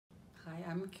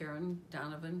Hi, I'm Karen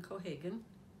Donovan Cohagan,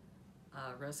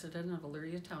 resident of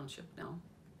Elyria Township now.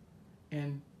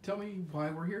 And tell me why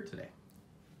we're here today.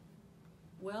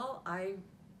 Well, I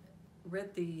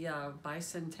read the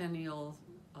Bicentennial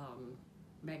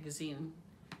magazine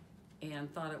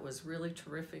and thought it was really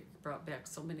terrific. Brought back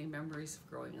so many memories of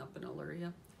growing up in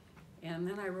Elyria. And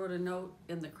then I wrote a note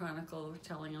in the Chronicle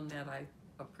telling them that I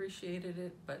appreciated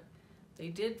it, but they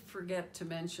did forget to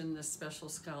mention the special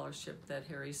scholarship that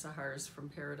Harry Zahars from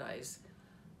Paradise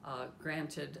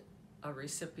granted a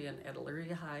recipient at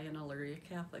Elyria High and Elyria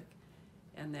Catholic,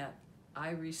 and that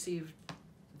I received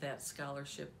that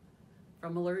scholarship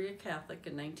from Elyria Catholic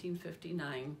in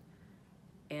 1959,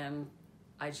 and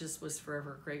I just was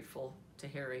forever grateful to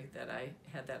Harry that I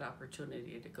had that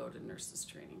opportunity to go to nurses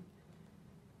training.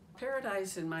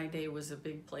 Paradise in my day was a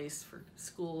big place for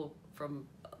school from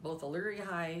both Elyria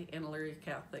High and Elyria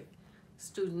Catholic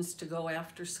students to go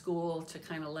after school to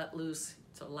kind of let loose,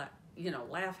 to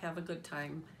laugh, have a good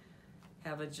time,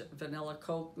 have a vanilla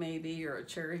Coke maybe or a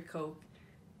cherry Coke.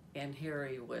 And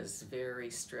Harry was very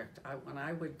strict. When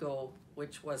I would go,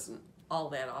 which wasn't all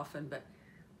that often, but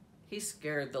he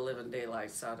scared the living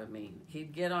daylights out of me.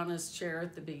 He'd get on his chair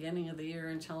at the beginning of the year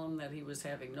and tell him that he was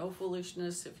having no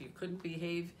foolishness. If you couldn't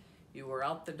behave, you were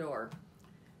out the door.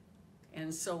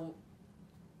 And so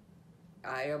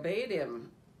I obeyed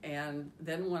him. And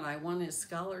then when I won his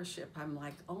scholarship, I'm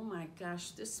like, oh my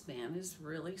gosh, this man is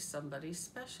really somebody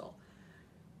special.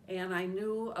 And I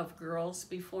knew of girls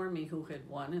before me who had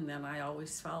won, and then I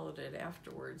always followed it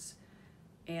afterwards.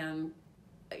 And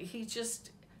he just,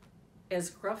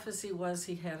 as gruff as he was,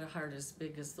 he had a heart as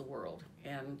big as the world.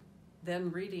 And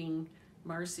then reading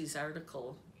Marcy's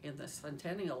article in the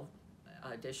Centennial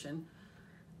edition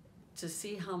to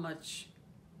see how much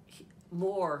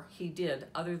more he did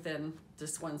other than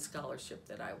this one scholarship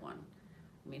that I won.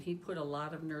 I mean, he put a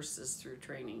lot of nurses through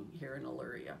training here in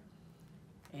Elyria.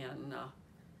 And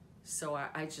so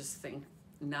I just think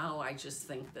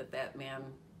that man,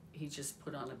 he just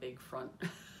put on a big front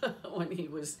when he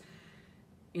was,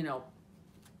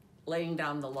 laying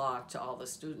down the law to all the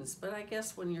students. But I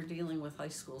guess when you're dealing with high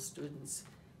school students,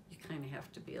 you kind of have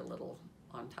to be a little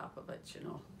on top of it,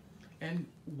 And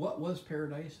what was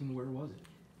Paradise and where was it?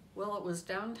 Well, it was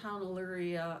downtown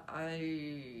Elyria.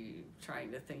 I'm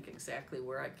trying to think exactly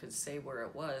where I could say where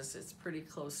it was. It's pretty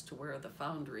close to where the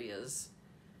foundry is.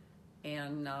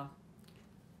 And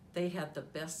they had the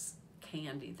best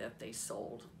candy that they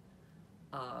sold.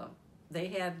 They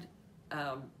had,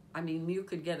 you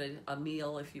could get a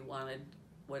meal if you wanted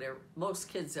whatever. Most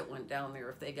kids that went down there,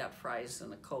 if they got fries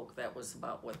and a Coke, that was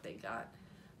about what they got.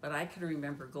 But I can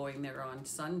remember going there on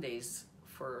Sundays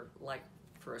for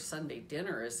a Sunday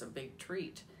dinner as a big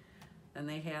treat. And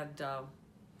they had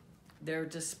their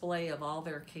display of all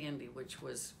their candy, which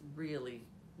was really,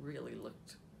 really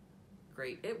looked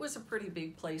great. It was a pretty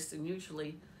big place, and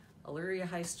usually Elyria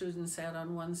High students sat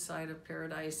on one side of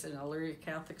Paradise and Elyria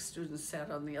Catholic students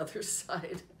sat on the other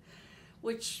side,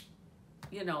 which,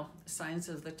 signs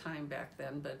of the time back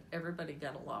then, but everybody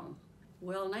got along.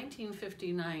 Well,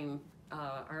 1959,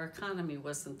 our economy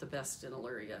wasn't the best in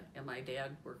Elyria, and my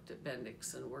dad worked at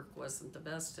Bendix, and work wasn't the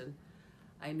best, and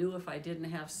I knew if I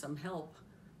didn't have some help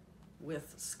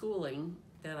with schooling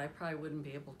that I probably wouldn't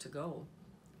be able to go.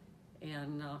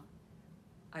 And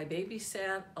I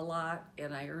babysat a lot,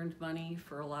 and I earned money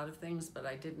for a lot of things, but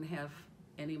I didn't have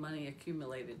any money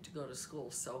accumulated to go to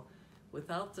school. So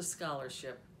without the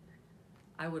scholarship,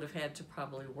 I would have had to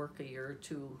probably work a year or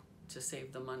two to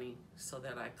save the money so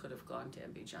that I could have gone to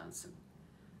MB Johnson.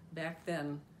 Back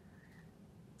then,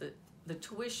 the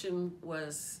tuition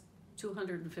was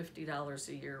 $250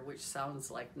 a year, which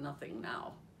sounds like nothing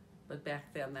now, but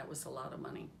back then that was a lot of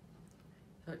money.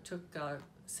 So it took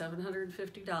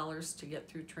 $750 to get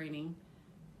through training,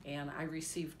 and I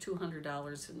received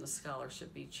 $200 in the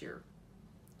scholarship each year.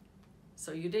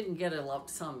 So you didn't get a lump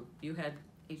sum.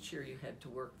 Each year you had to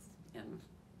work and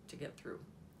to get through.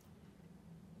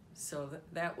 So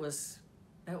that was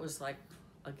like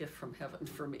a gift from heaven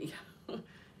for me.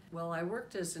 Well, I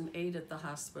worked as an aide at the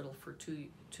hospital for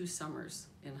two summers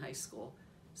in high school,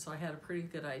 so I had a pretty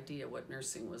good idea what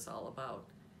nursing was all about.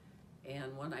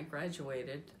 And when I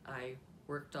graduated, I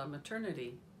worked on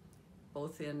maternity,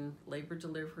 both in labor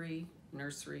delivery,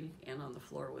 nursery, and on the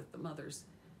floor with the mothers.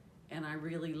 And I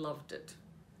really loved it.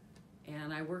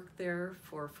 And I worked there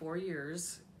for 4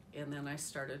 years, and then I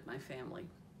started my family.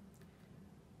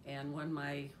 And when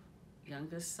my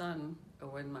youngest son,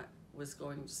 was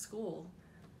going to school,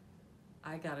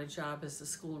 I got a job as a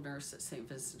school nurse at St.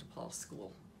 Vincent de Paul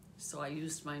School. So I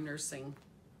used my nursing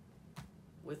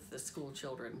with the school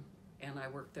children, and I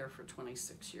worked there for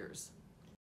 26 years.